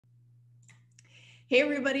Hey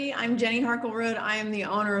everybody, I'm Jenny Harkleroad. I am the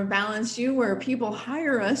owner of Balanced You, where people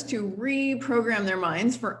hire us to reprogram their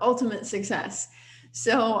minds for ultimate success.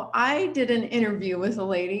 So I did an interview with a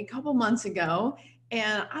lady a couple months ago,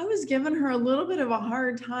 and I was giving her a little bit of a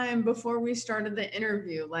hard time before we started the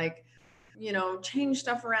interview. Like, change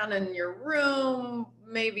stuff around in your room,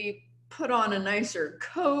 maybe put on a nicer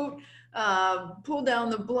coat, pull down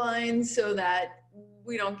the blinds so that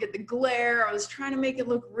we don't get the glare. I was trying to make it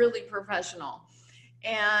look really professional.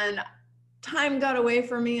 And time got away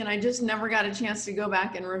from me and I just never got a chance to go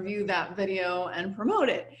back and review that video and promote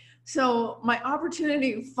it. So my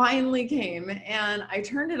opportunity finally came and I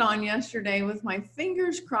turned it on yesterday with my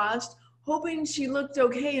fingers crossed, hoping she looked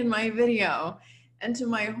okay in my video. And to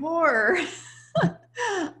my horror,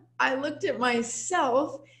 I looked at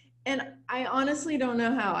myself and I honestly don't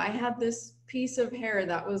know how. I had this piece of hair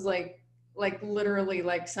that was like literally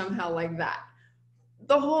like somehow like that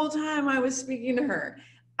the whole time I was speaking to her.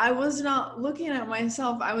 I was not looking at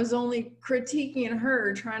myself. I was only critiquing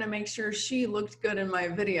her, trying to make sure she looked good in my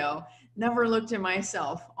video. Never looked at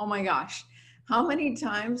myself. Oh my gosh. How many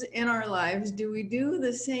times in our lives do we do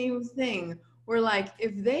the same thing? We're like,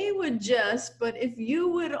 if they would just, but if you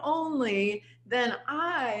would only, then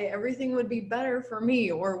everything would be better for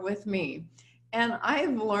me or with me. And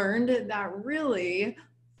I've learned that really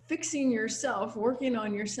fixing yourself, working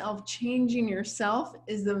on yourself, changing yourself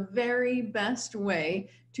is the very best way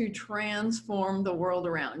to transform the world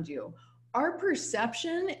around you. Our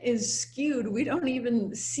perception is skewed. We don't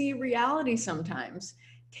even see reality sometimes.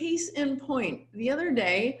 Case in point, the other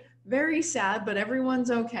day, very sad, but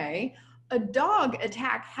everyone's okay. A dog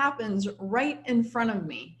attack happens right in front of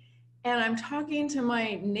me. And I'm talking to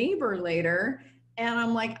my neighbor later, and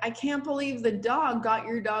I'm like, I can't believe the dog got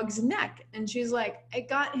your dog's neck. And she's like, I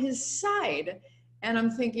got his side. And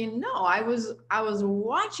I'm thinking, no, I was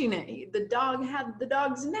watching it. The dog had the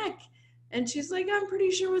dog's neck. And she's like, I'm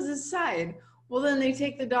pretty sure it was his side. Well, then they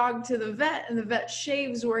take the dog to the vet and the vet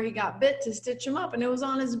shaves where he got bit to stitch him up and it was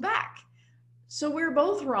on his back. So we're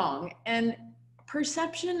both wrong. And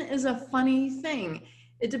perception is a funny thing.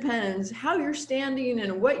 It depends how you're standing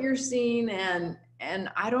and what you're seeing, and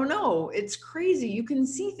I don't know, it's crazy. You can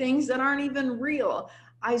see things that aren't even real.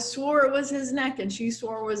 I swore it was his neck and she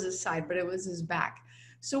swore it was his side, but it was his back.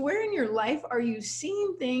 So where in your life are you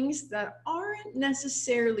seeing things that aren't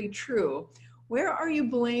necessarily true? Where are you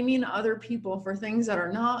blaming other people for things that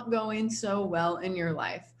are not going so well in your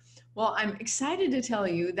life? Well, I'm excited to tell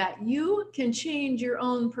you that you can change your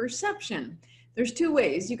own perception. There's two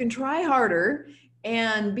ways. You can try harder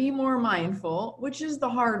and be more mindful, which is the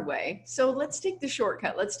hard way. So let's take the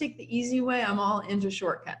shortcut. Let's take the easy way. I'm all into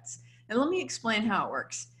shortcuts. And let me explain how it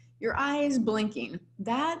works. Your eyes blinking,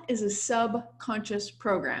 that is a subconscious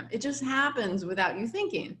program. It just happens without you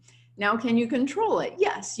thinking. Now, can you control it?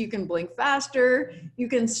 Yes, you can blink faster. You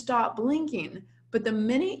can stop blinking. But the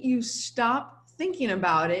minute you stop thinking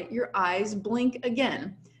about it, your eyes blink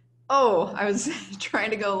again. Oh, I was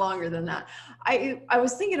trying to go longer than that. I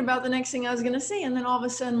was thinking about the next thing I was going to say, and then all of a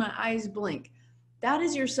sudden my eyes blink. That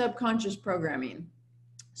is your subconscious programming.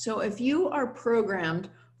 So if you are programmed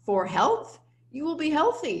for health, you will be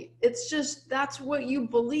healthy. It's just, that's what you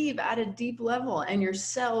believe at a deep level, and your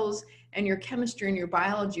cells and your chemistry and your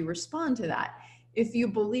biology respond to that. If you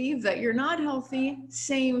believe that you're not healthy,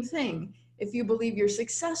 same thing. If you believe you're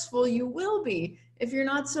successful, you will be. If you're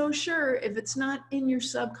not so sure, if it's not in your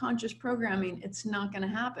subconscious programming, it's not going to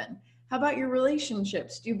happen. How about your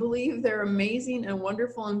relationships? Do you believe they're amazing and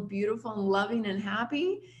wonderful and beautiful and loving and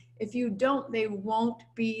happy? If you don't, they won't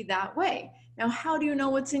be that way. Now, how do you know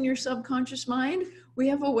what's in your subconscious mind? We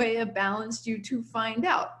have a way of Balanced You to find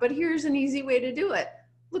out, but here's an easy way to do it.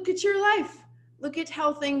 Look at your life. Look at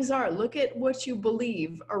how things are. Look at what you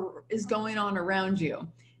believe is going on around you.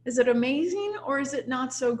 Is it amazing or is it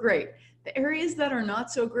not so great? The areas that are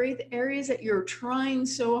not so great, the areas that you're trying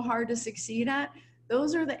so hard to succeed at,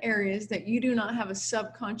 those are the areas that you do not have a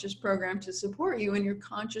subconscious program to support you in your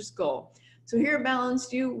conscious goal. So here at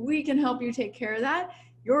Balanced You, we can help you take care of that.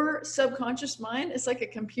 Your subconscious mind is like a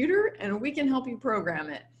computer and we can help you program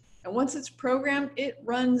it. And once it's programmed, it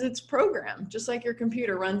runs its program, just like your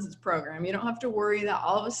computer runs its program. You don't have to worry that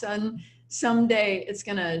all of a sudden, someday it's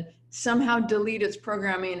gonna somehow delete its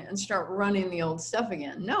programming and start running the old stuff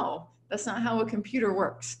again. No, that's not how a computer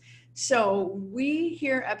works. So we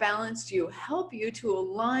here at Balanced You help you to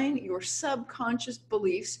align your subconscious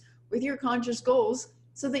beliefs with your conscious goals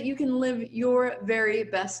so that you can live your very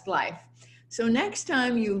best life. So next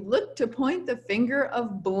time you look to point the finger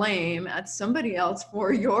of blame at somebody else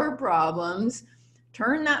for your problems,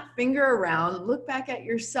 Turn that finger around, look back at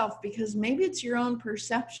yourself, because maybe it's your own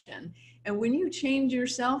perception. And when you change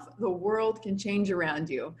yourself, the world can change around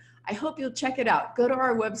you. I hope you'll check it out. Go to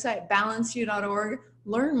our website, balanceyou.org.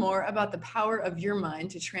 Learn more about the power of your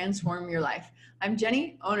mind to transform your life. I'm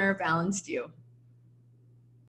Jenny, owner of Balanced You.